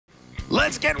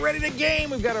Let's get ready to game.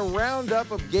 We've got a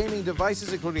roundup of gaming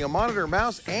devices, including a monitor,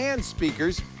 mouse, and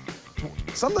speakers.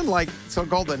 Something like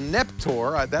so-called a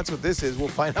Neptor. That's what this is. We'll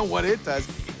find out what it does.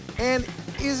 And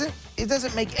it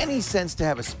doesn't make any sense to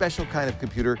have a special kind of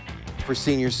computer for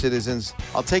senior citizens.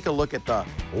 I'll take a look at the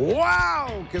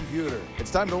Wow Computer.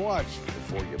 It's time to watch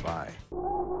before you buy.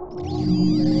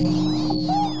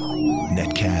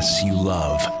 Netcasts you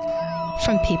love.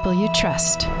 From people you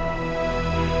trust.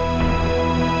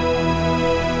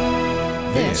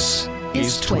 This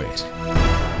is Twit.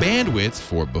 Bandwidth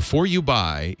for Before You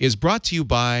Buy is brought to you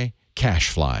by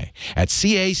CashFly at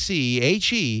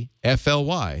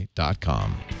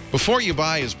CACHEFLY.com. Before You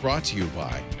Buy is brought to you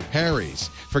by Harry's.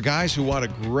 For guys who want a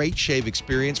great shave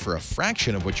experience for a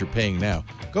fraction of what you're paying now,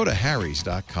 go to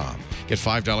harrys.com. Get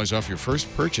 $5 off your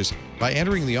first purchase by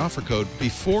entering the offer code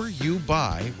Before You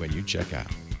Buy when you check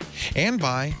out. And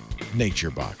by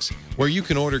NatureBox, where you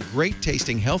can order great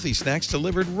tasting healthy snacks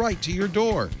delivered right to your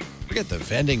door. Forget the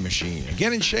vending machine and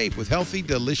get in shape with healthy,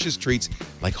 delicious treats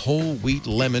like whole wheat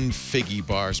lemon figgy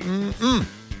bars. To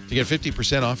get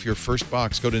 50% off your first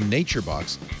box, go to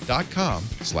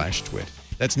naturebox.com/twit.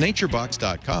 That's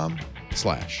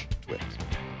naturebox.com/twit.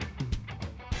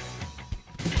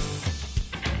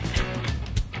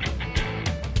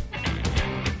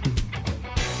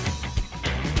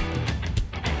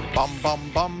 Bum, bum,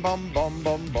 bum, bum, bum,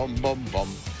 bum, bum, bum, bum.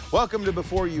 Welcome to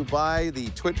Before You Buy, the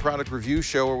Twit product review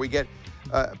show where we get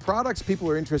products people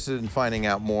are interested in finding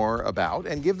out more about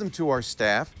and give them to our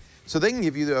staff so they can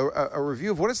give you a review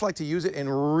of what it's like to use it in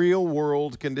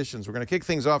real-world conditions. We're going to kick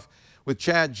things off with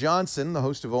Chad Johnson, the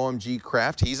host of OMG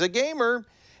Craft. He's a gamer,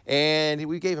 and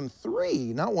we gave him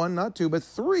three, not one, not two, but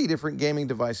three different gaming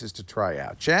devices to try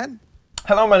out. Chad?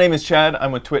 Hello, my name is Chad.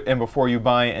 I'm with Twit and Before You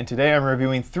Buy, and today I'm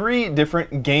reviewing three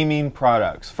different gaming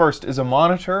products. First is a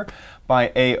monitor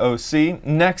by AOC.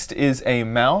 Next is a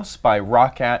mouse by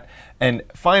ROCCAT. And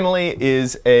finally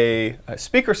is a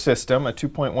speaker system, a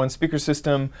 2.1 speaker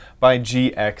system by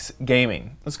GX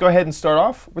Gaming. Let's go ahead and start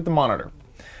off with the monitor.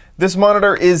 This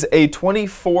monitor is a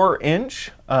 24-inch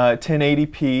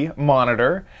 1080p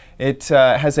monitor. It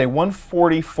has a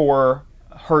 144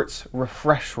 hertz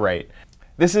refresh rate.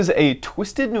 This is a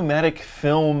twisted pneumatic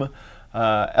film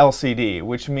LCD,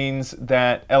 which means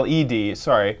that LED,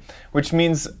 which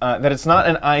means that it's not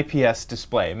an IPS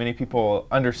display. Many people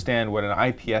understand what an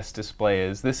IPS display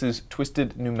is. This is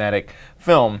twisted pneumatic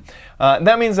film.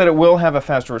 That means that it will have a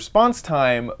faster response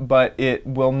time, but it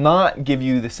will not give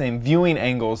you the same viewing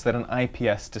angles that an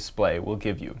IPS display will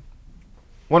give you.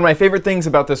 One of my favorite things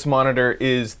about this monitor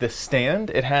is the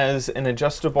stand. It has an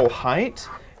adjustable height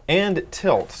and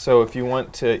tilt. So if you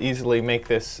want to easily make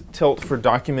this tilt for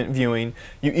document viewing,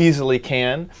 you easily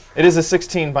can. It is a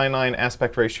 16:9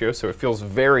 aspect ratio, so it feels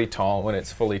very tall when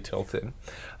it's fully tilted.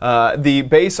 The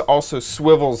base also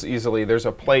swivels easily. There's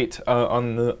a plate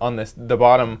on the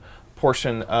bottom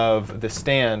portion of the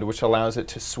stand which allows it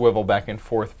to swivel back and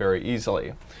forth very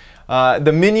easily.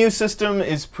 The menu system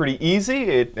is pretty easy.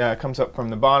 It comes up from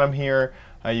the bottom here.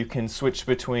 You can switch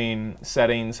between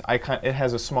settings. It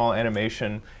has a small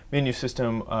animation. Menu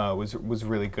system was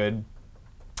really good.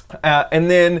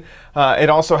 And then it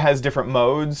also has different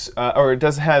modes, or it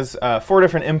has 4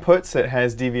 different inputs. It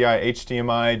has DVI,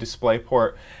 HDMI,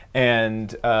 DisplayPort,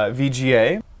 and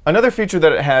VGA. Another feature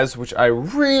that it has, which I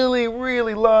really,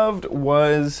 really loved,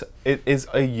 was it is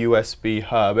a USB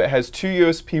hub. It has 2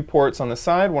 USB ports on the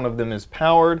side. One of them is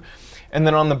powered. And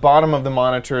then on the bottom of the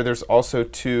monitor, there's also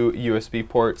 2 USB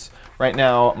ports. Right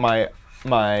now, my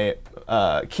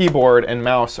keyboard and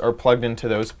mouse are plugged into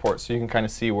those ports, so you can kind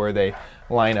of see where they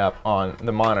line up on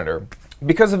the monitor.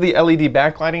 Because of the LED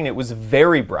backlighting, it was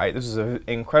very bright. This is an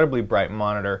incredibly bright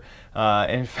monitor.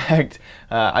 In fact,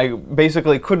 I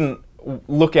basically couldn't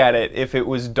look at it if it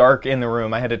was dark in the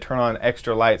room. I had to turn on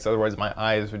extra lights, otherwise my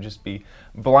eyes would just be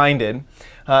blinded.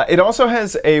 It also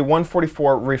has a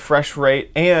 144 refresh rate,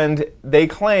 and they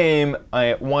claim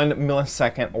a 1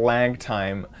 millisecond lag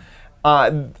time.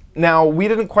 Now, we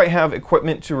didn't quite have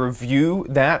equipment to review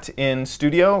that in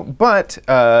studio, but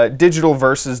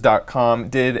digitalversus.com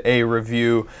did a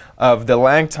review of the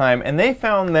lag time, and they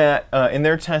found that in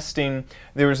their testing,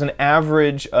 there was an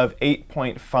average of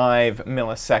 8.5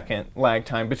 millisecond lag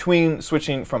time between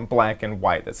switching from black and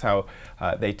white. That's how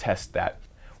they test that.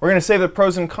 We're going to save the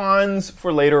pros and cons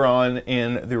for later on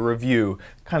in the review,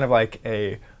 kind of like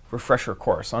a refresher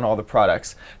course on all the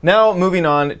products. Now moving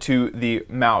on to the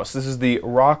mouse. This is the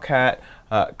ROCCAT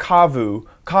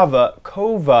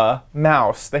Kova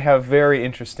mouse. They have very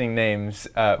interesting names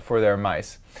for their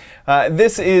mice.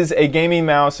 This is a gaming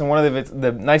mouse, and one of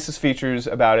the nicest features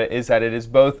about it is that it is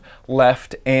both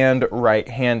left and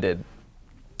right-handed.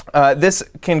 This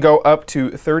can go up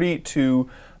to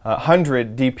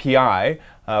 3200 DPI,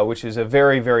 which is a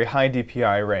very, very high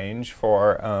DPI range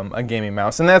for a gaming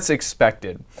mouse, and that's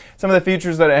expected. Some of the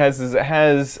features that it has is it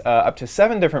has up to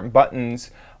 7 different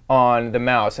buttons on the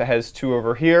mouse. It has 2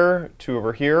 over here, 2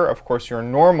 over here. Of course, your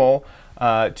normal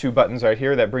 2 buttons right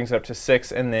here. That brings it up to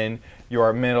 6, and then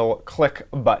your middle click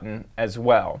button as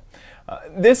well.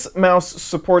 This mouse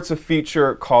supports a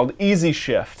feature called Easy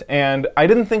Shift, and I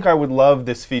didn't think I would love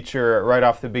this feature right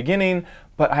off the beginning,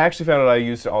 but I actually found out I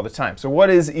used it all the time. So what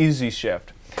is Easy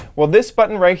Shift? Well, this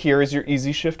button right here is your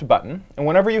Easy Shift button, and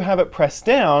whenever you have it pressed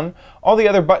down, all the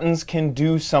other buttons can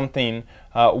do something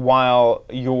while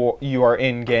you are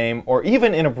in game, or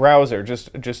even in a browser,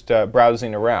 just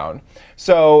browsing around.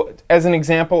 So as an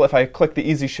example, if I click the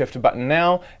Easy Shift button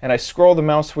now and I scroll the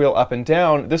mouse wheel up and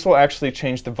down, this will actually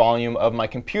change the volume of my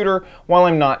computer while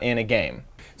I'm not in a game.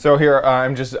 So here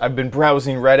I've been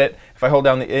browsing Reddit. If I hold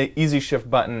down the Easy Shift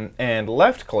button and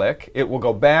left click, it will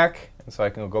go back, and so I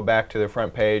can go back to the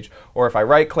front page, or if I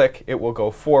right click, it will go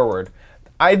forward.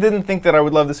 I didn't think that I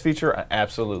would love this feature. I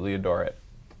absolutely adore it.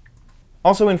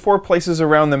 Also, in 4 places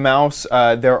around the mouse,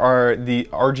 there are the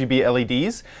RGB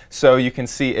LEDs, so you can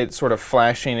see it sort of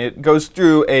flashing. It goes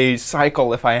through a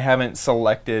cycle if I haven't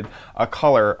selected a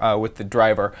color with the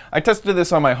driver. I tested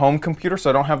this on my home computer,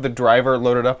 so I don't have the driver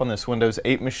loaded up on this Windows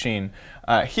 8 machine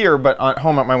here, but at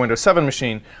home at my Windows 7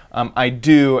 machine, I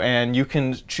do, and you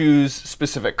can choose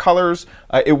specific colors.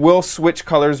 It will switch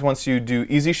colors once you do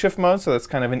Easy Shift mode, so that's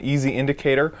kind of an easy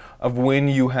indicator of when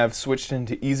you have switched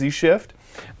into Easy Shift.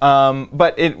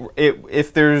 But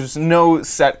if there's no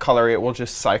set color, it will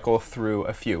just cycle through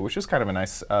a few, which is kind of a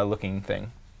nice looking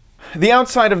thing. The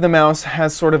outside of the mouse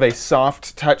has sort of a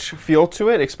soft touch feel to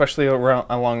it, especially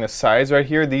along the sides right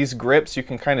here. These grips, you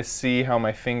can kind of see how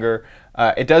my finger,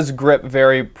 it does grip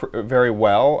very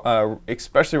well,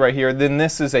 especially right here. Then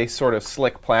this is a sort of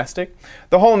slick plastic.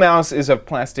 The whole mouse is of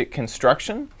plastic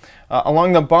construction.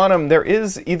 Along the bottom, there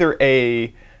is either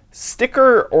a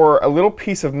sticker or a little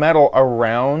piece of metal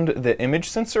around the image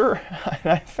sensor.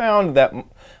 And I found that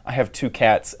I have 2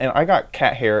 cats, and I got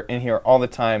cat hair in here all the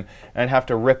time, and I'd have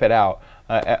to rip it out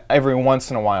every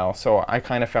once in a while. So I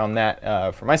kind of found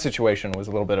that, for my situation, was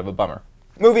a little bit of a bummer.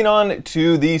 Moving on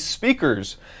to the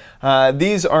speakers.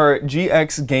 These are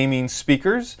GX gaming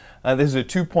speakers. This is a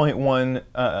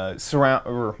 2.1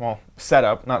 surround,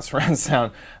 setup, not surround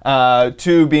sound.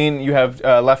 2 being you have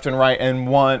left and right, and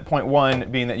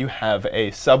 1.1 being that you have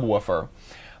a subwoofer.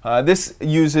 This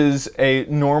uses a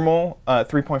normal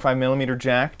 3.5mm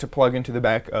jack to plug into the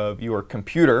back of your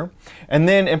computer, and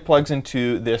then it plugs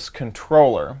into this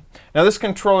controller. Now this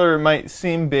controller might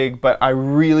seem big, but I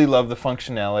really love the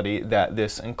functionality that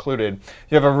this included.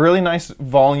 You have a really nice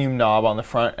volume knob on the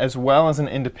front, as well as an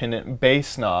independent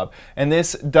bass knob, and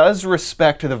this does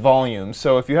respect the volume.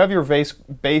 So if you have your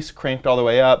bass cranked all the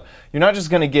way up, you're not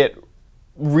just going to get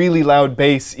really loud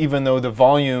bass even though the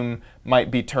volume might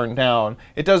be turned down.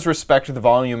 It does respect the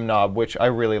volume knob, which I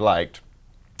really liked.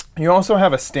 You also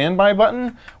have a standby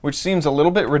button, which seems a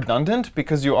little bit redundant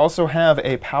because you also have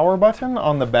a power button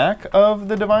on the back of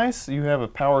the device. You have a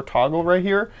power toggle right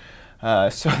here.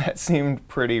 So that seemed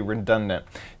pretty redundant.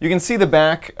 You can see the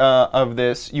back of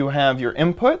this. You have your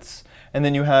inputs, and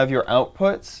then you have your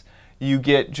outputs. You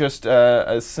get just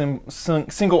a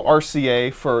single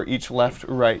RCA for each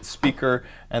left-right speaker,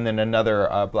 and then another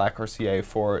black RCA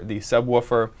for the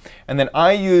subwoofer. And then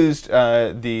I used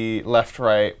the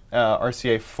left-right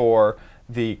RCA for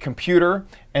the computer,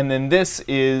 and then this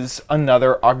is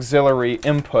another auxiliary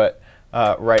input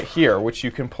right here, which you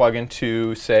can plug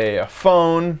into, say, a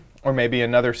phone, or maybe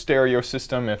another stereo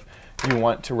system if you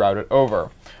want to route it over.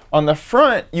 On the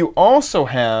front, you also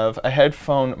have a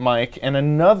headphone mic and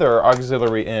another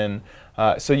auxiliary in.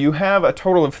 So you have a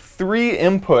total of 3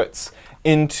 inputs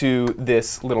into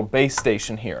this little base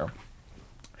station here.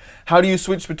 How do you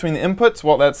switch between the inputs?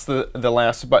 Well, that's the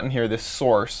last button here, this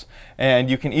source. And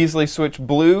you can easily switch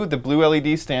blue. The blue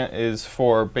LED stand is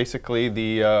for basically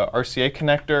the RCA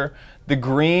connector. The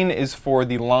green is for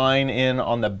the line in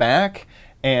on the back,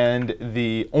 and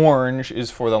the orange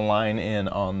is for the line in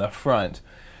on the front.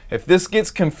 If this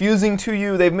gets confusing to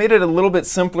you, they've made it a little bit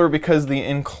simpler because the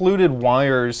included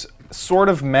wires sort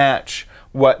of match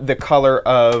what the color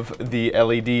of the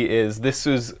LED is. This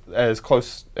is as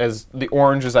close as the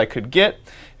orange as I could get.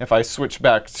 If I switch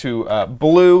back to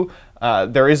blue,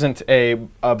 there isn't a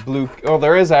blue, well,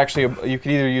 there is actually, you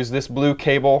could either use this blue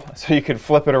cable, so you could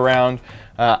flip it around.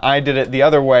 I did it the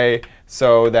other way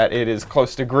so that it is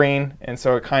close to green, and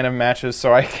so it kind of matches,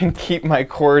 so I can keep my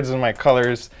chords and my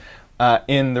colors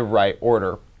in the right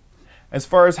order. As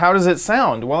far as how does it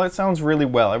sound? Well, it sounds really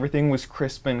well. Everything was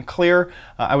crisp and clear.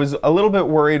 I was a little bit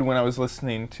worried when I was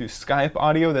listening to Skype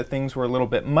audio that things were a little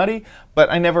bit muddy,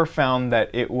 but I never found that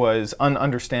it was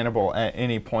ununderstandable at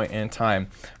any point in time.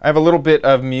 I have a little bit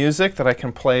of music that I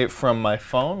can play from my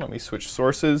phone. Let me switch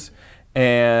sources,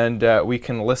 and we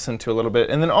can listen to a little bit.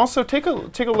 And then also take a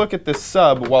look at this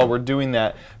sub while we're doing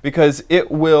that, because it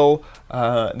will,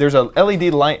 there's a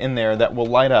LED light in there that will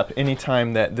light up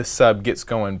anytime that the sub gets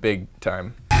going big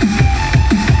time.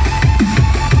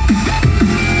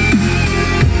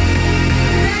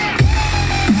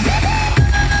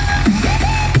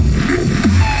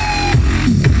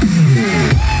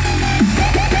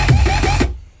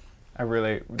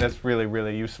 That's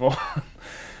really useful.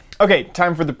 Okay,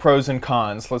 time for the pros and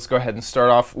cons. Let's go ahead and start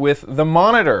off with the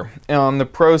monitor. On the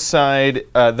pro side,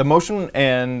 the motion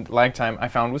and lag time I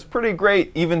found was pretty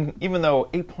great, even though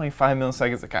 8.5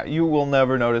 milliseconds, you will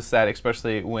never notice that,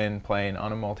 especially when playing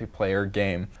on a multiplayer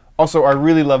game. Also, I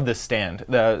really love this stand.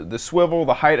 The swivel,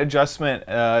 the height adjustment,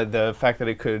 the fact that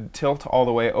it could tilt all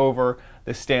the way over,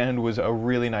 the stand was a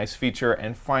really nice feature.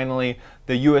 And finally,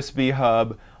 the USB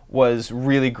hub was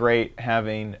really great,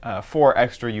 having 4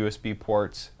 extra USB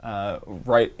ports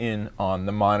right in on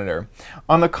the monitor.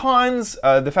 On the cons,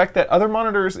 the fact that other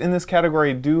monitors in this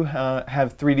category do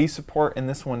have 3D support and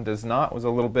this one does not was a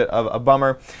little bit of a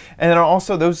bummer. And then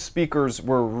also those speakers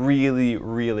were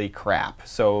really crap,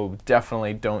 so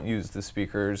definitely don't use the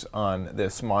speakers on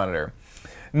this monitor.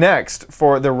 Next,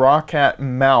 for the ROCCAT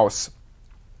mouse.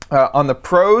 On the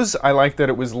pros, I like that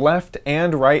it was left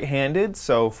and right-handed,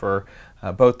 so for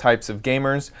both types of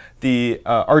gamers. The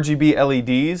RGB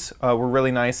LEDs were really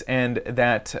nice, and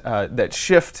that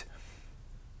shift,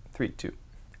 3, 2,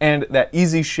 and that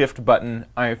easy shift button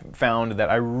I found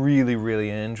that I really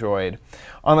enjoyed.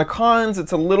 On the cons,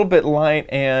 it's a little bit light,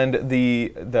 and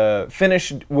the finish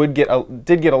did get a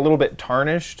little bit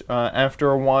tarnished after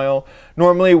a while.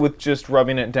 Normally, with just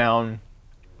rubbing it down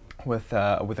with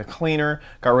a cleaner,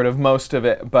 got rid of most of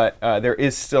it, but there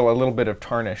is still a little bit of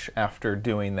tarnish after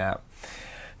doing that.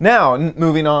 Now,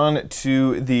 moving on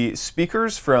to the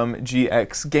speakers from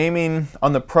GX Gaming.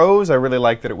 On the pros, I really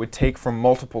like that it would take from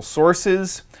multiple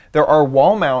sources. There are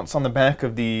wall mounts on the back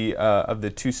of the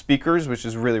 2 speakers, which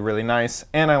is really nice.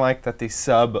 And I like that the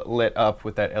sub lit up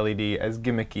with that LED, as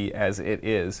gimmicky as it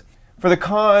is. For the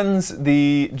cons,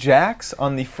 the jacks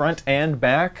on the front and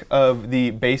back of the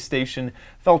base station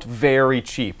felt very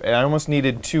cheap. I almost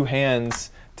needed 2 hands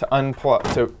to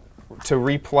unplug, to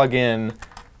re-plug in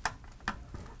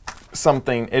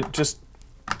something.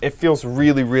 It feels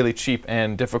really cheap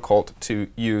and difficult to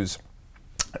use.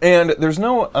 And there's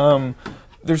no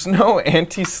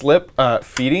anti-slip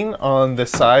feeding on the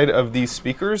side of these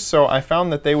speakers, so I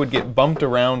found that they would get bumped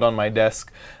around on my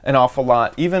desk an awful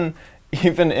lot. Even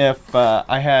if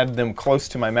I had them close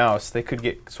to my mouse, they could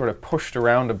get sort of pushed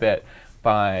around a bit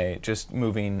by just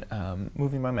moving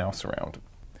my mouse around.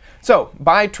 So,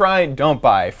 buy, try, don't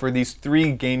buy for these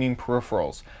 3 gaming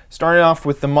peripherals. Starting off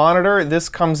with the monitor, this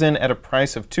comes in at a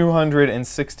price of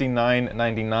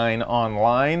 $269.99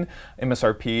 online.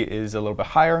 MSRP is a little bit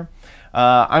higher.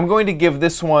 I'm going to give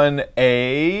this one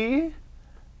a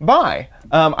buy.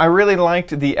 I really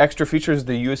liked the extra features,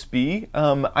 the USB.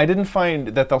 I didn't find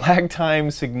that the lag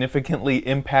time significantly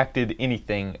impacted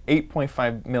anything.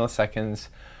 8.5 milliseconds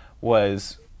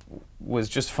was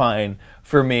just fine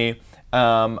for me.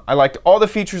 I liked all the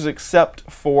features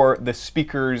except for the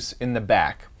speakers in the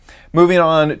back. Moving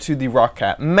on to the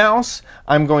ROCCAT mouse,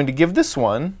 I'm going to give this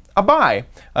one a buy.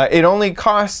 It only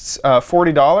costs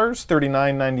 $40,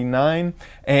 $39.99,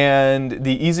 and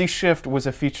the Easy Shift was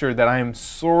a feature that I am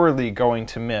sorely going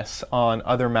to miss on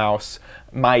other mice.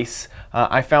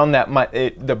 I found that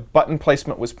the button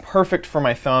placement was perfect for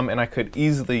my thumb, and I could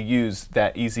easily use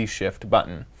that Easy Shift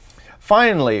button.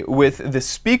 Finally, with the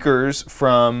speakers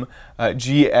from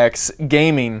GX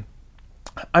Gaming,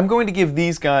 I'm going to give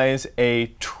these guys a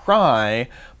try,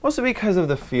 mostly because of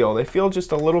the feel. They feel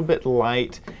just a little bit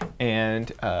light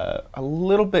and a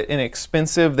little bit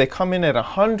inexpensive. They come in at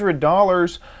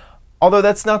 $100, although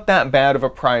that's not that bad of a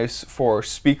price for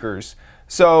speakers.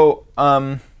 So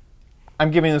I'm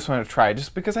giving this one a try,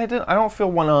 just because I don't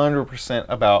feel 100%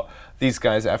 about these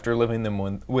guys after living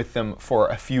with them for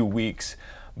a few weeks.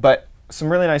 But some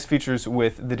really nice features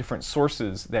with the different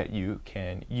sources that you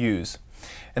can use.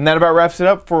 And that about wraps it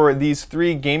up for these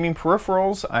 3 gaming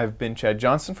peripherals. I've been Chad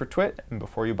Johnson for Twit, and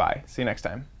Before You Buy. See you next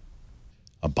time.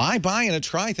 A buy and a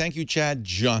try. Thank you, Chad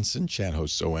Johnson. Chad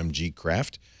hosts OMG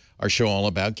Craft, our show all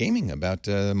about gaming, about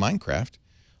Minecraft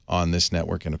on this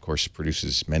network, and of course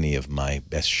produces many of my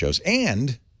best shows.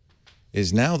 And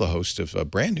is now the host of a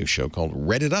brand new show called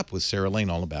Reddit Up with Sarah Lane,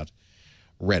 all about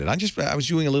Reddit. I was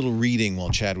doing a little reading while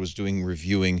Chad was doing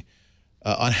reviewing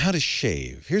on how to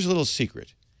shave. Here's a little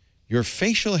secret. Your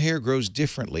facial hair grows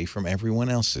differently from everyone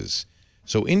else's.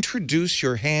 So introduce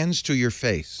your hands to your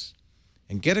face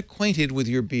and get acquainted with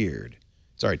your beard.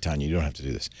 Sorry, Tanya, you don't have to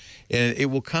do this. And it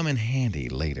will come in handy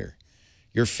later.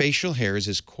 Your facial hair is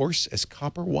as coarse as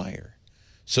copper wire.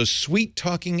 So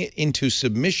sweet-talking it into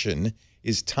submission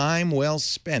is time well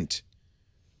spent.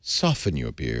 Soften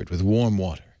your beard with warm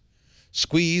water.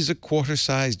 Squeeze a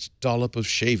quarter-sized dollop of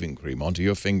shaving cream onto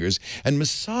your fingers and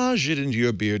massage it into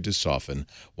your beard to soften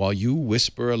while you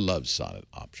whisper a love sonnet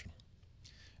optional.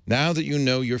 Now that you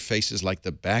know your face is like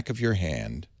the back of your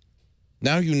hand,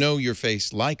 it's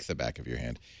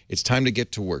time to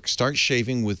get to work. Start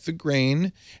shaving with the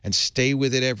grain and stay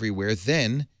with it everywhere.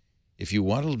 Then, if you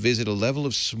want to visit a level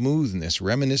of smoothness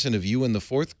reminiscent of you in the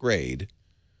 4th grade,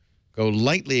 go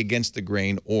lightly against the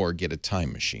grain or get a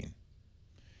time machine.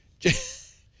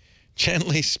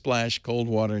 Gently splash cold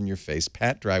water in your face,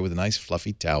 pat dry with a nice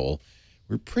fluffy towel.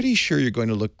 We're pretty sure you're going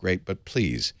to look great, but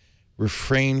please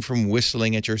refrain from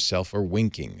whistling at yourself or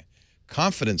winking.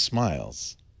 Confident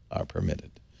smiles are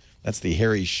permitted. That's the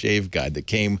Harry's Shave Guide that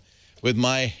came with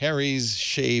my Harry's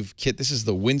Shave Kit. This is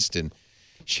the Winston.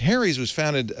 Harry's was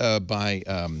founded by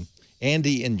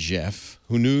Andy and Jeff,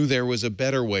 who knew there was a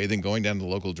better way than going down to the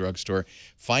local drugstore,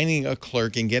 finding a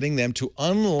clerk and getting them to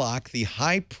unlock the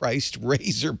high-priced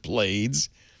razor blades.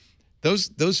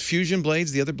 Those fusion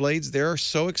blades, the other blades, they're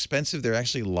so expensive, they're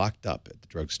actually locked up at the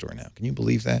drugstore now. Can you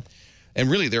believe that?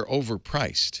 And really, they're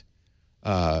overpriced.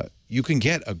 You can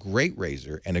get a great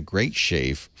razor and a great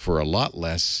shave for a lot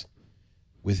less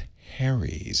with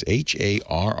Harry's,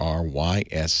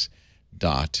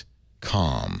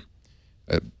 HARRYS.com.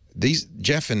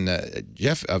 Jeff and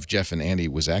Andy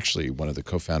was actually one of the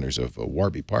co-founders of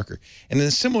Warby Parker. And in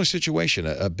a similar situation,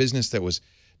 a business that was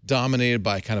dominated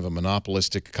by kind of a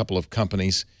monopolistic couple of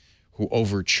companies who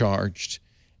overcharged.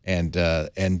 And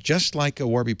just like a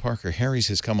Warby Parker, Harry's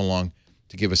has come along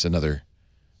to give us another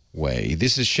way.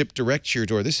 This is shipped direct to your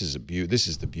door. This is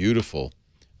the beautiful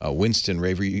Winston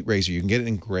razor. You can get it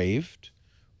engraved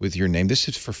with your name. This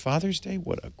is for Father's Day.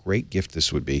 What a great gift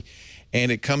this would be.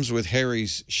 And it comes with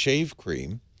Harry's shave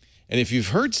cream. And if you've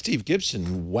heard Steve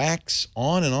Gibson wax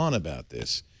on and on about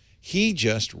this, he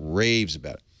just raves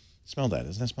about it. Smell that.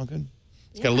 Doesn't that smell good?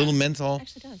 It's got a little menthol. It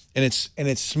actually does. And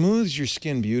it smooths your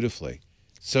skin beautifully.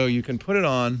 So you can put it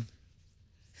on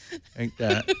like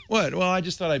that. What? Well, I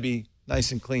just thought I'd be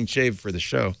nice and clean shaved for the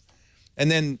show.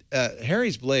 And then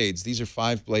Harry's blades, these are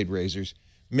 5-blade razors,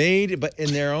 made but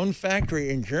in their own factory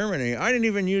in Germany. I didn't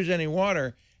even use any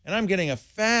water, and I'm getting a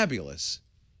fabulous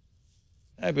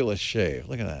shave.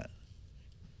 Look at that.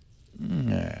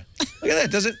 Yeah. Look at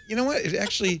that. Does it? You know what?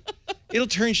 It'll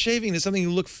turn shaving into something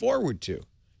you look forward to.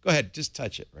 Go ahead, just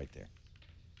touch it right there.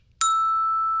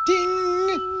 Ding!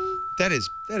 That is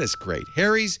great.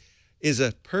 Harry's is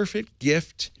a perfect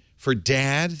gift for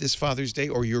Dad this Father's Day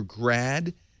or your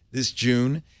grad this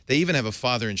June. They even have a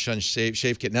father and son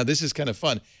shave kit. Now, this is kind of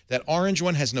fun. That orange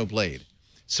one has no blade.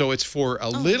 So it's for a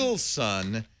little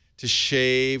son to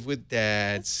shave with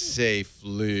Dad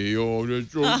safely. Oh,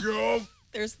 that's so cute.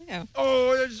 There's Leo.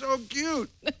 Oh, that's so cute.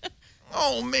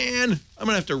 Oh, man. I'm going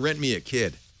to have to rent me a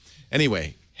kid.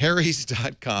 Anyway,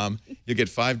 Harrys.com. You'll get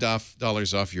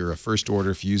 $5 off your first order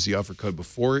if you use the offer code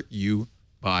before you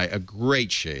buy a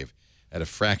great shave at a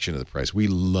fraction of the price. We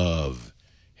love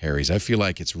Harry's. I feel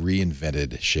like it's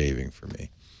reinvented shaving for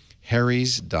me.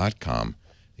 Harrys.com.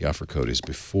 The offer code is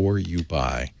before you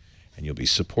buy, and you'll be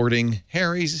supporting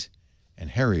Harry's, and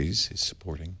Harry's is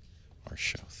supporting our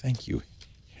show. Thank you,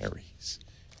 Harry's.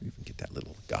 You even get that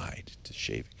little guide to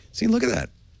shaving. See, look at that.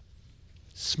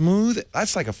 Smooth.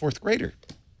 That's like a 4th grader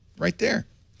right there.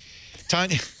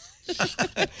 Tanya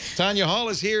Hall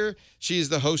is here. She is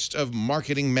the host of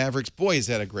Marketing Mavericks. Boy, is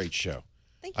that a great show.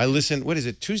 Thank you. I listen, what is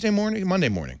it, Tuesday morning? Monday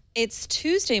morning? It's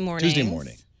Tuesday morning. Tuesday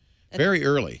morning. Very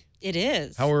early. It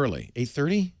is. How early?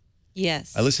 8:30?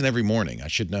 Yes. I listen every morning. I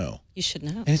should know. You should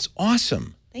know. And it's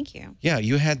awesome. Thank you. Yeah,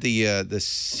 you had the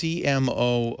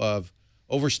CMO of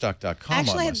Overstock.com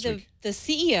on last week. The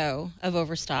CEO of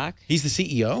Overstock. He's the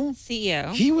CEO?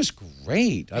 CEO. He was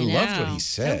great. I loved what he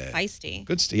said. So feisty.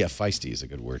 Good. Yeah, feisty is a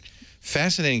good word.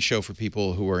 Fascinating show for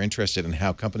people who are interested in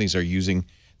how companies are using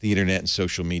the internet and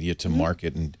social media to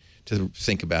market and to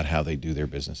think about how they do their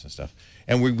business and stuff.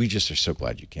 And we just are so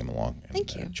glad you came along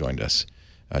and joined us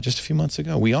just a few months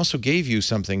ago. We also gave you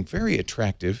something very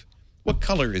attractive. What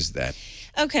color is that?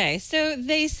 Okay, so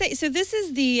they say this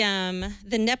is the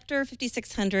Neptor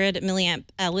 5600 milliamp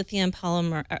lithium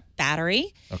polymer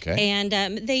battery. Okay. And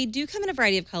they do come in a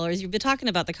variety of colors. You've been talking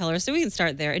about the colors, so we can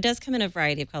start there. It does come in a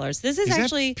variety of colors. This is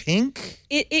actually that pink.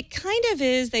 It kind of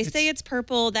is. They say it's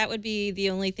purple. That would be the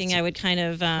only thing I would kind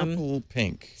of Purple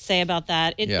pink. say about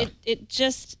that. Yeah. It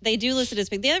just they do list it as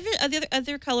pink. The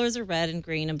other colors are red and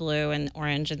green and blue and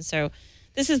orange, and so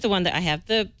this is the one that I have.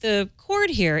 The cord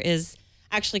here is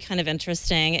actually kind of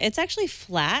interesting. It's actually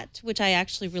flat, which I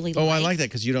actually really like. Oh, I like that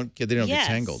because they don't get Yes.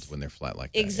 tangled when they're flat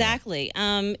like that. Exactly.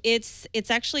 Yeah. It's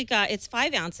actually it's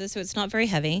 5 ounces, so it's not very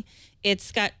heavy.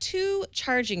 It's got 2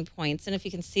 charging points, and if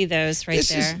you can see those right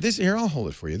there. Here, I'll hold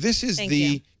it for you. This is Thank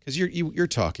you. because you're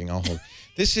talking. I'll hold.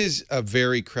 This is a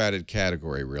very crowded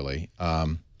category, really.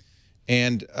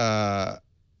 And I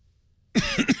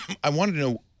wanted to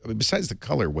know, besides the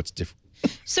color, what's different.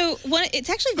 So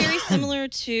it's actually very similar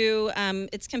to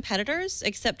its competitors,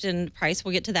 except in price.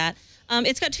 We'll get to that.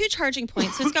 It's got 2 charging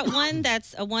points. So it's got one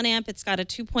that's a 1 amp. It's got a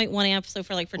 2.1 amp. So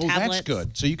for tablets. That's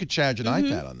good. So you could charge an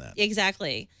iPad on that.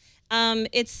 Exactly.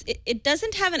 It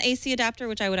doesn't have an AC adapter,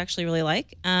 which I would actually really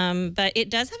like. But it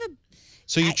does have a.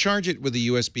 So you charge it with a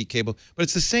USB cable, but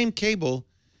it's the same cable.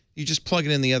 You just plug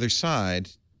it in the other side.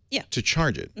 Yeah. To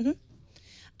charge it.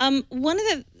 One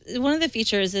of the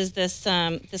features is this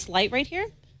this light right here.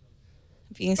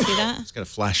 If you can see that. It's got a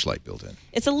flashlight built in.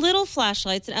 It's a little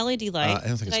flashlight. It's an LED light. I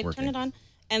don't think it's working. Turn it on.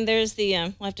 And there's the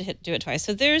we'll have to do it twice.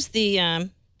 So there's the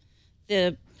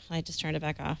I just turned it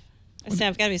back off. I say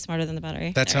I've got to be smarter than the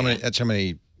battery. That's how many.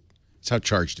 That's how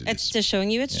charged it is. It's just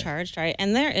showing you it's charged, right?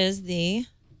 And there is the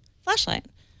flashlight,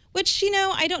 which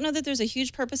I don't know that there's a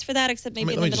huge purpose for that, except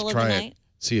maybe in the middle of the night.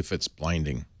 See if it's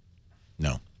blinding.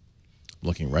 No, I'm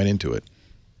looking right into it.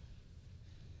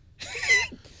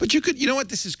 But you know what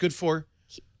this is good for?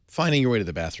 Finding your way to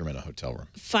the bathroom in a hotel room.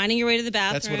 Finding your way to the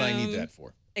bathroom. That's what I need that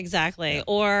for. Exactly. Yeah.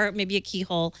 Or maybe a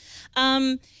keyhole.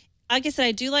 Like I said,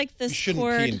 I do like this cord.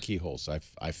 You shouldn't pee in keyholes,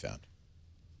 I've found.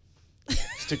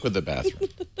 Stick with the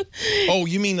bathroom. Oh,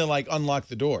 you mean to unlock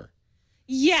the door?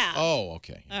 Yeah. Oh,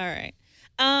 okay. All right.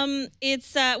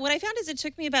 It's what I found is it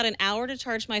took me about an hour to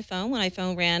charge my phone when my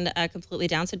phone ran completely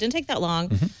down, so it didn't take that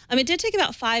long. It did take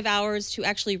about 5 hours to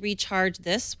actually recharge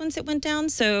this once it went down,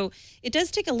 so it does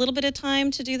take a little bit of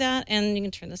time to do that, and you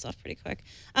can turn this off pretty quick.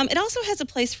 It also has a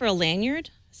place for a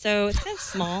lanyard, so it's kind of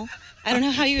small. I don't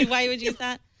know why you would use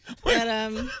that. But,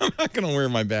 I'm not going to wear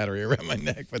my battery around my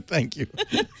neck, but thank you.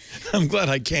 I'm glad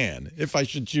I can, if I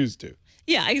should choose to.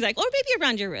 Yeah, exactly. Or maybe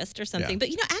around your wrist or something.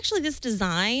 Yeah. But, actually this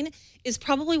design is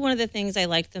probably one of the things I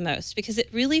like the most because it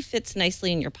really fits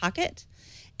nicely in your pocket.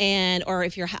 Or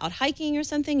if you're out hiking or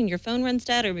something and your phone runs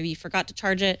dead or maybe you forgot to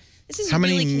charge it, this is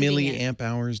really convenient. How many milliamp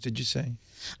hours did you say?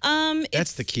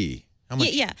 That's the key. How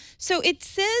much? Yeah. So it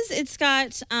says it's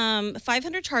got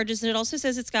 500 charges, and it also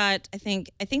says it's got, I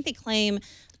think they claim...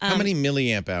 how many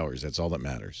milliamp hours? That's all that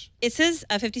matters. It says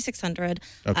 5,600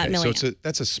 milliamp. So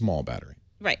that's a small battery.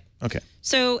 Right. Okay.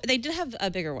 So they did have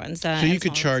bigger ones. So you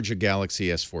could charge a Galaxy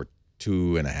S4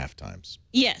 2.5 times.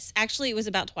 Yes. Actually, it was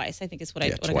about twice, I think is what I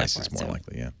got for it. Twice is more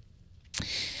likely, yeah.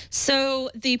 So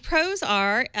the pros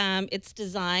are its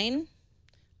design.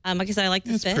 Like I said, I like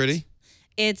the fit. It's pretty.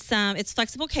 It's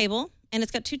flexible cable, and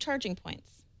it's got 2 charging points.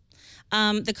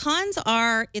 The cons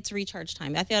are its recharge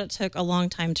time. I thought it took a long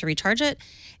time to recharge it,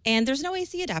 and there's no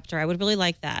AC adapter. I would really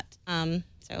like that.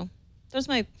 So there's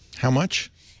my... How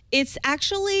much? It's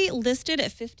actually listed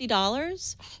at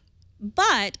 $50,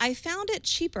 but I found it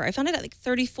cheaper. I found it at like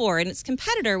 $34, and its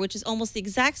competitor, which is almost the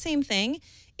exact same thing,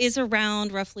 is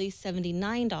around roughly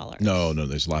 $79. No,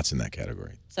 there's lots in that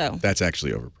category. So that's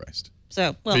actually overpriced.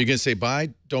 So, well, you're going to say buy,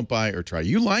 don't buy, or try.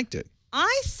 You liked it.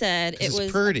 I said it was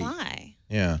pretty. a buy.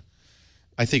 Yeah.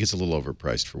 I think it's a little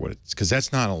overpriced for what it's, because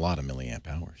that's not a lot of milliamp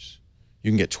hours.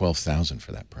 You can get 12,000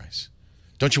 for that price.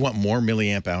 Don't you want more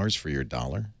milliamp hours for your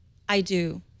 $1? I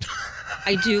do.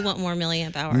 I do want more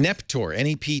milliamp hours. Neptor,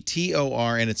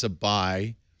 Neptor, and it's a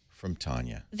buy from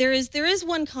Tanya. There is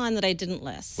one con that I didn't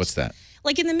list. What's that?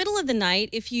 Like in the middle of the night,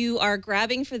 if you are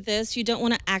grabbing for this, you don't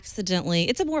want to accidentally,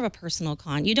 it's more of a personal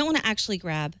con. You don't want to actually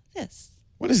grab this.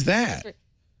 What is that?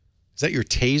 Is that your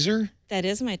taser? That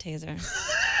is my taser.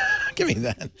 Give me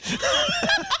that.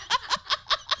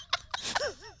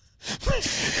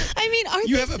 I mean,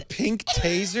 you have a pink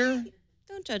taser?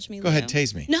 Don't judge me, Go ahead,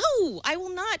 tase me. No, I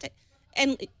will not.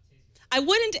 And I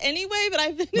wouldn't anyway, but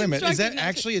I've been Wait a minute, is instructed that not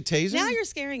actually a taser? Now you're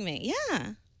scaring me.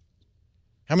 Yeah.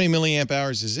 How many milliamp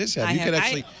hours does this have?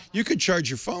 You could charge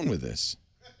your phone with this.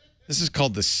 This is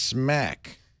called the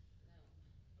Smack.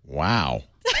 Wow.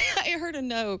 I heard a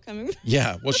no coming.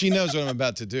 Yeah, well, she knows what I'm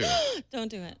about to do. Don't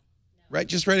do it. Right,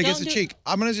 just right against the cheek.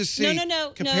 I'm going to just see.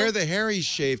 No. Compare the Harry's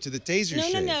shave to the taser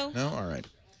shave. No. No? All right.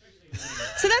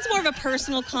 So that's more of a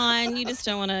personal con. You just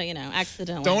don't want to,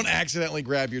 accidentally. Don't accidentally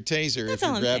grab your taser if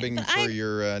you're grabbing for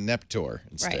your Neptor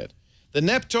instead. Right. The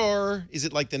Neptor, is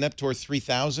it like the Neptor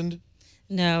 3000?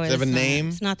 No, Does it have a name?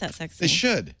 It's not that sexy. It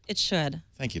should. It should.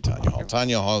 Thank you, Tanya Hall.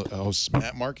 Tanya Hall hosts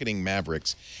Marketing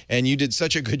Mavericks, and you did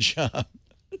such a good job.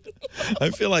 I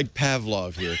feel like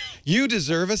Pavlov here. You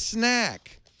deserve a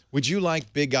snack. Would you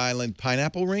like Big Island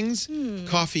pineapple rings?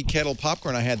 Coffee kettle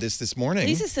popcorn. I had this morning.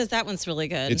 Lisa says that one's really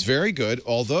good. It's very good,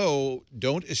 although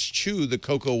don't eschew the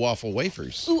cocoa waffle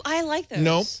wafers. Ooh, I like those.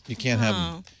 Nope, you can't have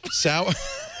them. Sour.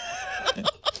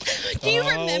 Do you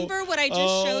remember what I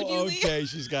just showed you, Lee? Okay,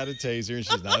 she's got a taser and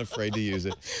she's not afraid to use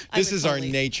it. This is our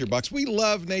Nature Box. We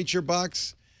love Nature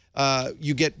Box.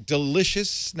 You get delicious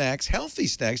snacks, healthy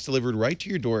snacks delivered right to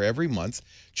your door every month.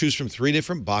 Choose from 3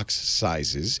 different box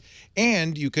sizes.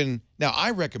 And you can, now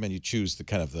I recommend you choose the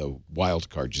kind of the wild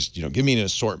card, just, give me an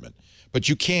assortment. But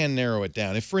you can narrow it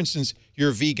down. If, for instance, you're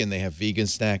a vegan, they have vegan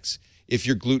snacks. If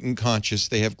you're gluten conscious,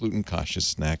 they have gluten conscious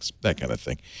snacks, that kind of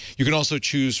thing. You can also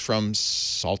choose from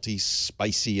salty,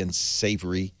 spicy, and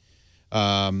savory.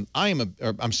 I'm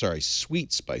sorry,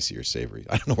 sweet, spicy, or savory.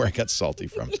 I don't know where I got salty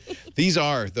from. These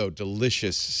are, though,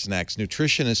 delicious snacks.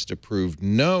 Nutritionist approved,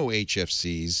 no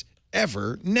HFCs,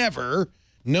 ever, never,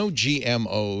 no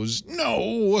GMOs,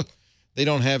 no. They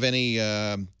don't have any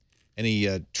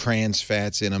trans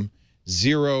fats in them,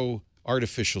 0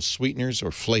 artificial sweeteners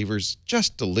or flavors,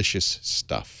 just delicious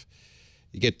stuff.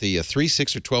 You get the 3,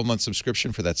 6, or 12-month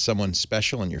subscription for that someone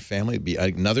special in your family. It'd be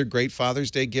another great Father's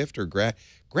Day gift. Or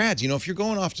grads, if you're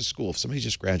going off to school, if somebody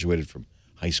just graduated from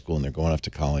high school and they're going off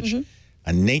to college,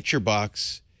 a Nature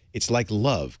Box, it's like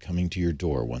love coming to your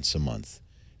door once a month.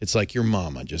 It's like your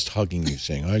mama just hugging you,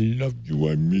 saying, I love you,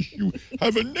 I miss you.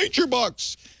 Have a Nature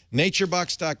Box.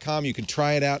 NatureBox.com. You can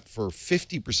try it out for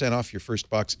 50% off your first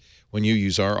box when you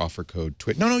use our offer code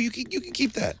TWIT. No, you can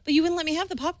keep that. But you wouldn't let me have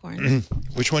the popcorn.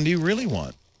 Which one do you really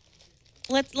want?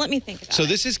 Let me think about it. So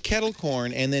this is kettle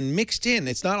corn, and then mixed in,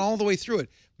 it's not all the way through it.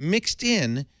 Mixed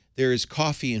in, there is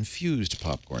coffee-infused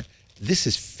popcorn. This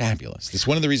is fabulous. This is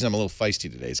one of the reasons I'm a little feisty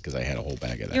today is because I had a whole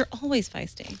bag of that. You're always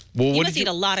feisty. Well, you must eat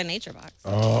a lot of Nature Box.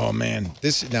 Oh, man.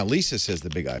 Now, Lisa says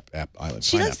the Big Island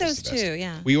She likes pineapple's those too,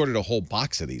 yeah. We ordered a whole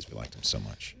box of these. We liked them so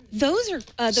much. Those are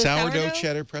those sourdough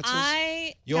cheddar pretzels.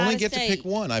 You only get to pick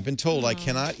one. I've been told I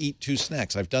cannot eat 2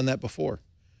 snacks. I've done that before.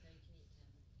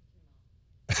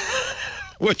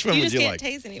 Which one would you like? You just can't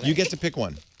taste anyway. You get to pick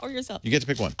one. Or yourself. You get to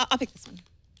pick one. I'll pick this one.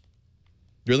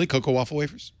 Really? Cocoa waffle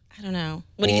wafers? I don't know.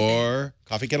 What do you think? Or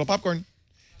coffee kettle popcorn.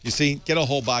 You see? Get a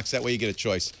whole box. That way you get a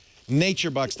choice.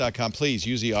 NatureBox.com. Please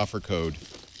use the offer code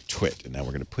TWIT. And now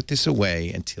we're going to put this away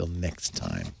until next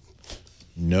time.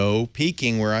 No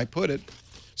peeking where I put it.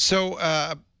 So,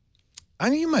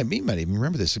 you might even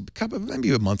remember this.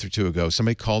 Maybe a month or 2 ago,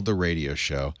 somebody called the radio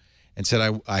show and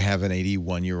said, I have an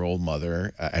 81-year-old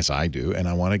mother, as I do, and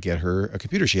I want to get her a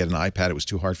computer. She had an iPad. It was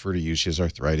too hard for her to use. She has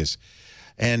arthritis.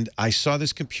 And I saw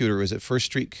this computer. It was at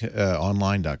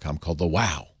firststreetonline.com called the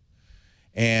Wow.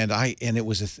 And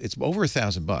it's over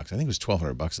 $1,000. I think it was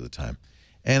 $1,200 at the time.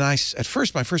 And my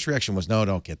first reaction was, no,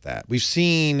 don't get that. We've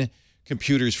seen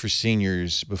computers for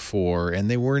seniors before, and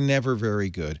they were never very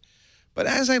good. But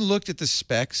as I looked at the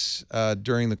specs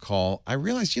during the call, I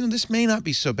realized, this may not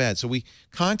be so bad. So we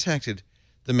contacted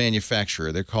the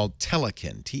manufacturer. They're called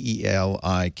Telikin,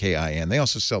 T-E-L-I-K-I-N. They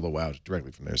also sell the Wow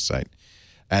directly from their site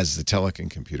as the Telikin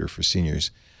computer for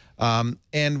seniors.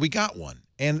 And we got one.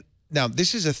 And now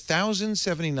this is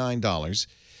 $1,079.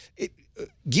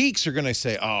 Geeks are going to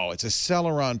say, oh, it's a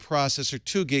Celeron processor,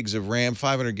 2 gigs of RAM,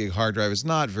 500 gig hard drive. It's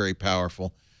not very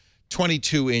powerful,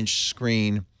 22-inch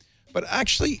screen. But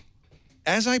actually,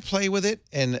 as I play with it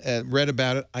and read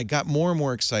about it, I got more and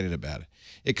more excited about it.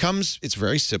 It's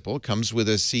very simple. It comes with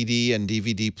a CD and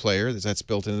DVD player that's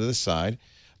built into the side,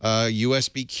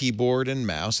 USB keyboard and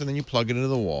mouse, and then you plug it into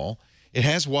the wall. It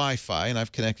has Wi-Fi, and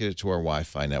I've connected it to our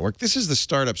Wi-Fi network. This is the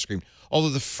startup screen. Although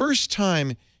the first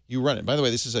time you run it, by the way,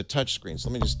 this is a touch screen, so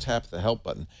let me just tap the help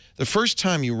button. The first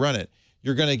time you run it,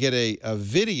 you're going to get a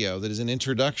video that is an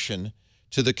introduction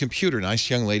to the computer. A nice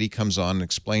young lady comes on and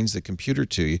explains the computer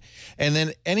to you. And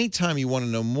then anytime you want to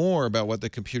know more about what the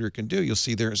computer can do, you'll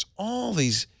see there's all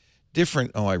these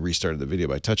different, I restarted the video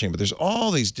by touching, but there's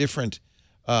all these different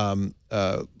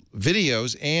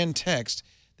videos and text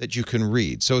that you can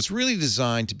read. So it's really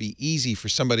designed to be easy for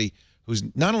somebody who's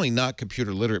not only not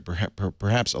computer literate,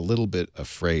 perhaps a little bit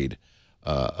afraid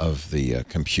of the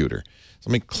computer. So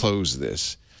let me close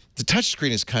this. The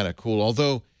touchscreen is kind of cool,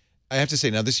 although I have to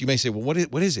say, now this, you may say, well,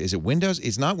 what is it? Is it Windows?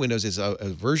 It's not Windows. It's a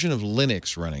version of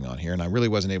Linux running on here, and I really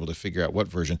wasn't able to figure out what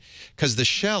version, because the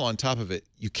shell on top of it,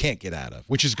 you can't get out of,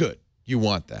 which is good. You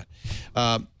want that.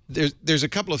 There's a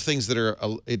couple of things that are,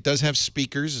 it does have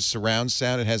speakers, a surround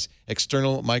sound. It has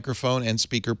external microphone and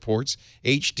speaker ports,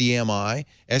 HDMI,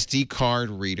 SD card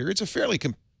reader. It's a fairly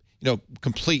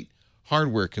complete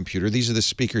hardware computer. These are the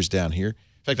speakers down here.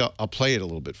 In fact, I'll play it a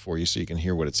little bit for you so you can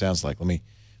hear what it sounds like. Let me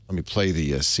play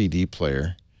the CD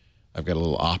player. I've got a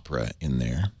little opera in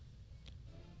there.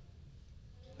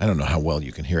 I don't know how well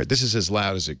you can hear it. This is as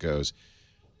loud as it goes.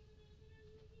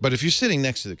 But if you're sitting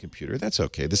next to the computer, that's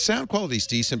okay. The sound quality is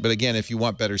decent, but again, if you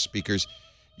want better speakers,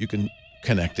 you can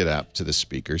connect it up to the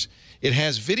speakers. It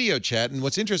has video chat, and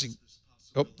what's interesting...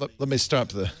 Oh, let me stop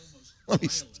the... Let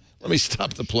me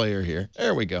stop the player here.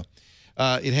 There we go.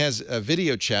 It has a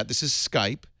video chat. This is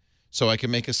Skype, so I can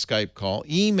make a Skype call.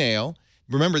 Email.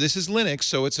 Remember, this is Linux,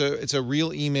 so it's a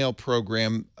real email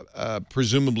program,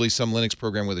 presumably some Linux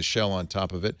program with a shell on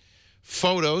top of it.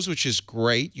 Photos, which is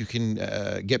great. You can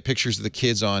get pictures of the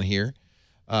kids on here.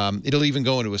 It'll even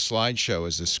go into a slideshow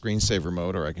as a screensaver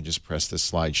mode, or I can just press the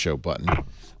slideshow button.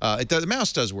 The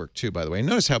mouse does work too, by the way.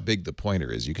 Notice how big the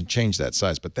pointer is. You can change that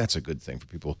size, but that's a good thing for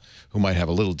people who might have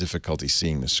a little difficulty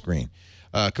seeing the screen.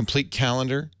 Complete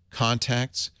calendar,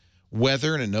 contacts,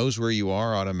 weather, and it knows where you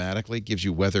are automatically. It gives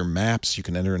you weather maps. You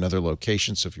can enter another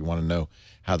location, so if you want to know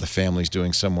how the family's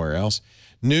doing somewhere else.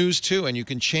 News, too, and you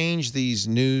can change these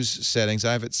news settings.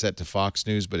 I have it set to Fox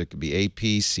News, but it could be AP,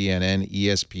 CNN,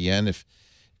 ESPN if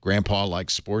Grandpa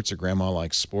likes sports or Grandma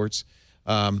likes sports.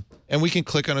 And we can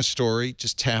click on a story,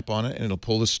 just tap on it, and it'll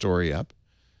pull the story up.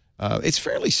 It's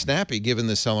fairly snappy given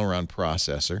the Celeron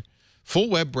processor. Full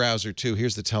web browser, too.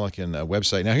 Here's the Telikin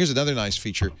website. Now, here's another nice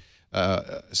feature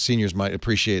seniors might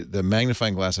appreciate. The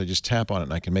magnifying glass, I just tap on it,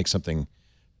 and I can make something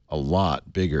a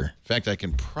lot bigger. In fact, I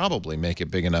can probably make it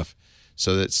big enough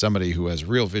so that somebody who has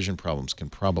real vision problems can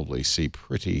probably see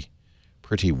pretty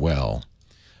well.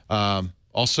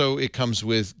 Also, it comes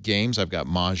with games. I've got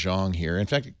Mahjong here. In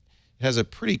fact, it has a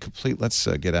pretty complete, let's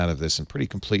get out of this, and pretty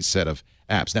complete set of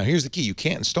apps. Now, here's the key. You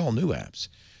can't install new apps.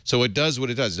 So it does what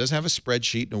it does. It does have a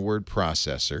spreadsheet and a word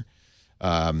processor.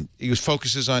 It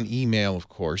focuses on email, of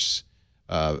course,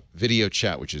 video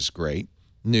chat, which is great,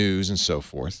 news, and so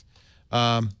forth.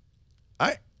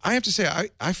 I have to say,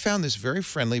 I found this very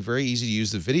friendly, very easy to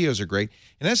use. The videos are great.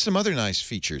 And it has some other nice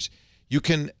features. You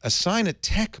can assign a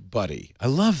tech buddy. I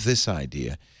love this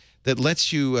idea that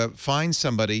lets you find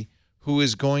somebody who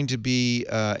is going to be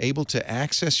able to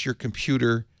access your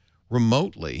computer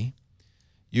remotely.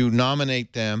 You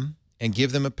nominate them and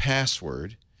give them a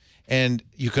password. And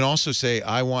you can also say,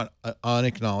 I want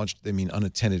unacknowledged, they mean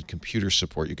unattended computer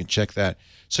support. You can check that.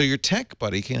 So your tech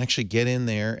buddy can actually get in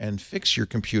there and fix your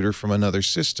computer from another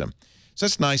system. So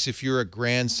that's nice if you're a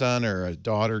grandson or a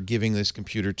daughter giving this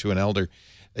computer to an elder.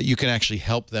 You can actually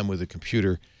help them with a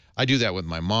computer. I do that with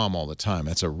my mom all the time.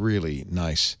 That's a really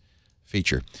nice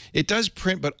feature. It does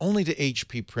print, but only to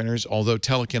HP printers, although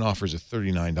Telikin offers a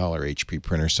 $39 HP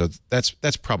printer, so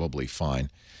that's probably fine.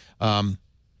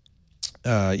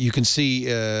 You can see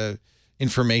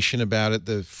information about it.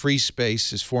 The free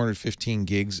space is 415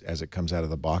 gigs as it comes out of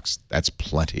the box. That's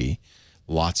plenty.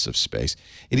 Lots of space.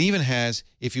 It even has,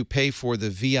 if you pay for the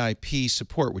VIP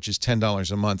support, which is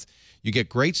 $10 a month, you get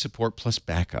great support plus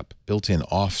backup, built-in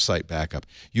off-site backup.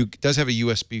 It does have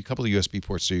a couple of USB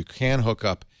ports, so you can hook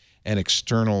up an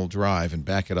external drive and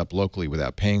back it up locally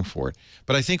without paying for it.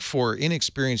 But I think for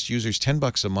inexperienced users,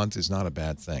 $10 a month is not a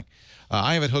bad thing.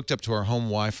 I have it hooked up to our home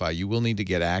Wi-Fi. You will need to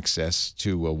get access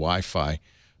to a Wi-Fi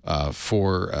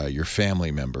for your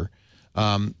family member.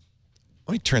 Let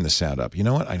me turn the sound up. You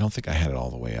know what? I don't think I had it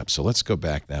all the way up. So let's go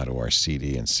back now to our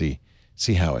CD and see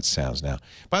how it sounds now.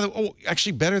 By the way,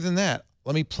 actually better than that,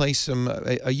 let me play some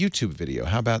a YouTube video.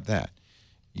 How about that?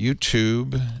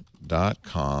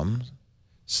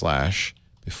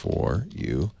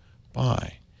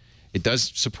 youtube.com/beforeyoubuy. It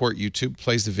does support YouTube,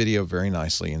 plays the video very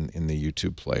nicely in the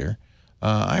YouTube player.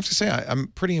 I have to say, I'm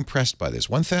pretty impressed by this.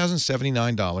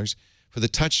 $1,079 for the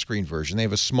touchscreen version. They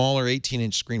have a smaller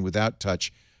 18-inch screen without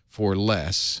touch for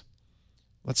less.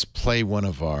 Let's play one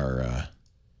of our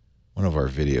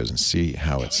videos and see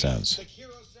how it sounds.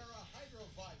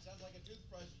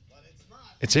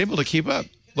 It's able to keep up.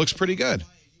 Looks pretty good.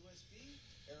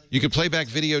 You could play back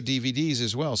video DVDs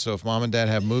as well. So if mom and dad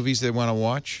have movies they want to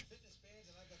watch.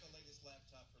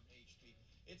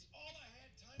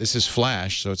 This is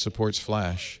Flash, so it supports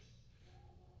Flash.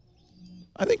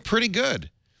 I think pretty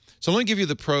good. So let me give you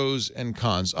the pros and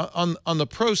cons. On the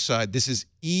pro side, this is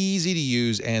easy to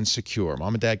use and secure.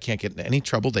 Mom and Dad can't get in any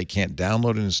trouble. They can't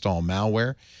download and install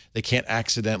malware. They can't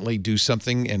accidentally do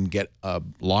something and get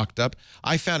locked up.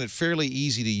 I found it fairly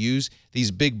easy to use. These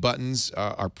big buttons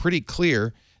are pretty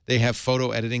clear. They have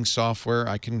photo editing software.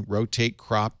 I can rotate,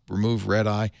 crop, remove red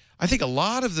eye. I think a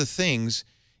lot of the things,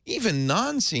 even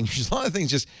non-seniors, a lot of things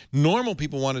just normal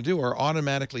people want to do are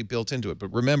automatically built into it.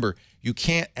 But remember, you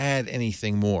can't add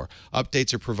anything more.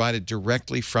 Updates are provided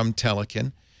directly from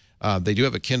Telikin. They do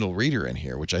have a Kindle reader in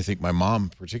here, which I think my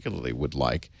mom particularly would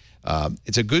like.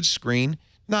 It's a good screen,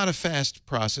 not a fast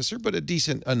processor, but a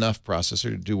decent enough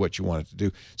processor to do what you want it to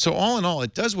do. So all in all,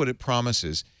 it does what it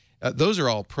promises. Those are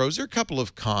all pros. There are a couple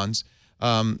of cons.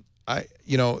 You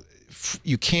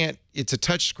can't, it's a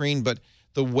touch screen, but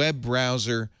the web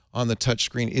browser on the touch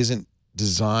screen isn't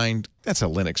designed. That's a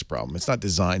Linux problem. It's not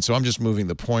designed. So I'm just moving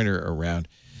the pointer around.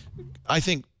 I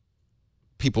think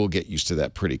people will get used to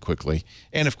that pretty quickly.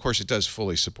 And of course, it does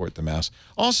fully support the mouse.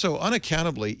 Also,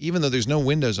 unaccountably, even though there's no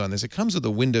Windows on this, it comes with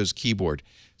a Windows keyboard.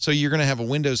 So you're going to have a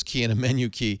Windows key and a menu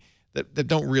key that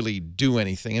don't really do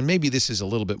anything. And maybe this is a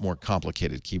little bit more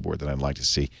complicated keyboard than I'd like to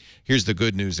see. Here's the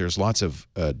good news. There's lots of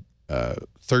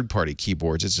third-party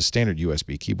keyboards. It's a standard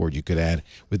USB keyboard you could add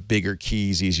with bigger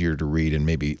keys, easier to read, and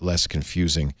maybe less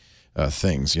confusing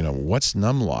things. You know, what's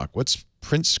numlock? What's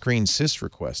print screen sys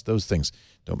request? Those things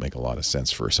don't make a lot of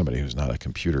sense for somebody who's not a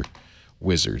computer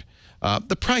wizard.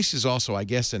 The price is also, I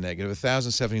guess, a negative.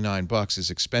 $1,079 is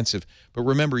expensive, but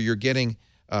remember, you're getting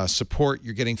support,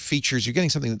 you're getting features, you're getting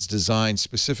something that's designed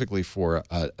specifically for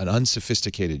an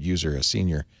unsophisticated user, a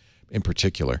senior in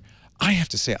particular. I have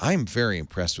to say, I'm very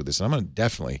impressed with this, and I'm going to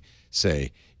definitely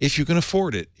say, if you can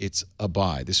afford it, it's a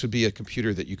buy. This would be a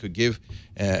computer that you could give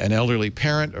an elderly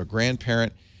parent or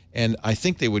grandparent, and I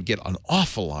think they would get an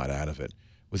awful lot out of it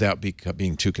without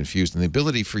being too confused. And the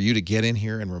ability for you to get in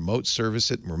here and remote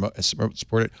service it, and remote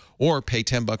support it, or pay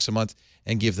 $10 a month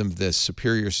and give them the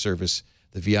superior service,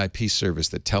 the VIP service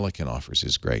that Telikin offers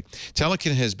is great.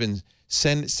 Telikin has been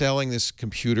selling this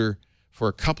computer for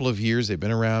a couple of years. They've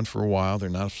been around for a while. They're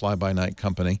not a fly-by-night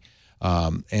company.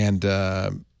 You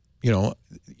know,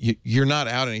 you're not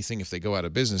out anything if they go out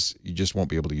of business. You just won't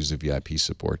be able to use the VIP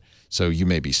support. So you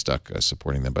may be stuck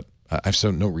supporting them. But I've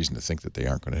no reason to think that they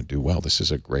aren't going to do well. This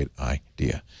is a great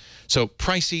idea. So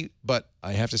pricey, but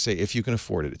I have to say, if you can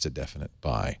afford it, it's a definite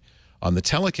buy on the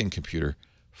Telikin computer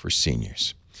for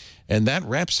seniors. And that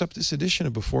wraps up this edition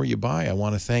of Before You Buy. I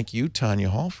want to thank you, Tanya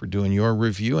Hall, for doing your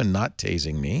review and not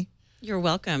tasing me. You're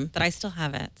welcome, but I still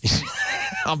have it.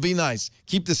 I'll be nice.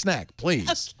 Keep the snack,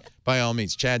 please. Okay. By all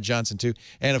means. Chad Johnson, too.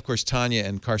 And, of course, Tanya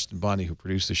and Karsten Bondi, who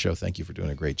produced the show. Thank you for doing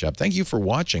a great job. Thank you for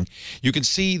watching. You can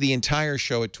see the entire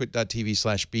show at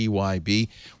twit.tv/BYB.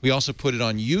 We also put it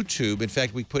on YouTube. In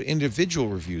fact, we put individual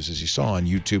reviews, as you saw, on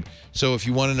YouTube. So if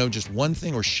you want to know just one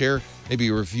thing or share maybe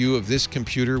a review of this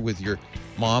computer with your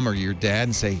mom or your dad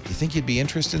and say, do you think you'd be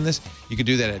interested in this? You can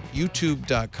do that at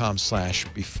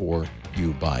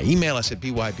youtube.com/beforeyoubuy. Email us at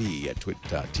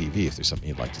byb@twit.tv if there's something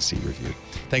you'd like to see reviewed.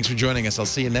 Thanks for joining us. I'll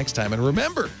see you next time. And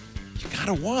remember, you got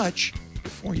to watch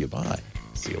before you buy.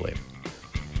 See you later.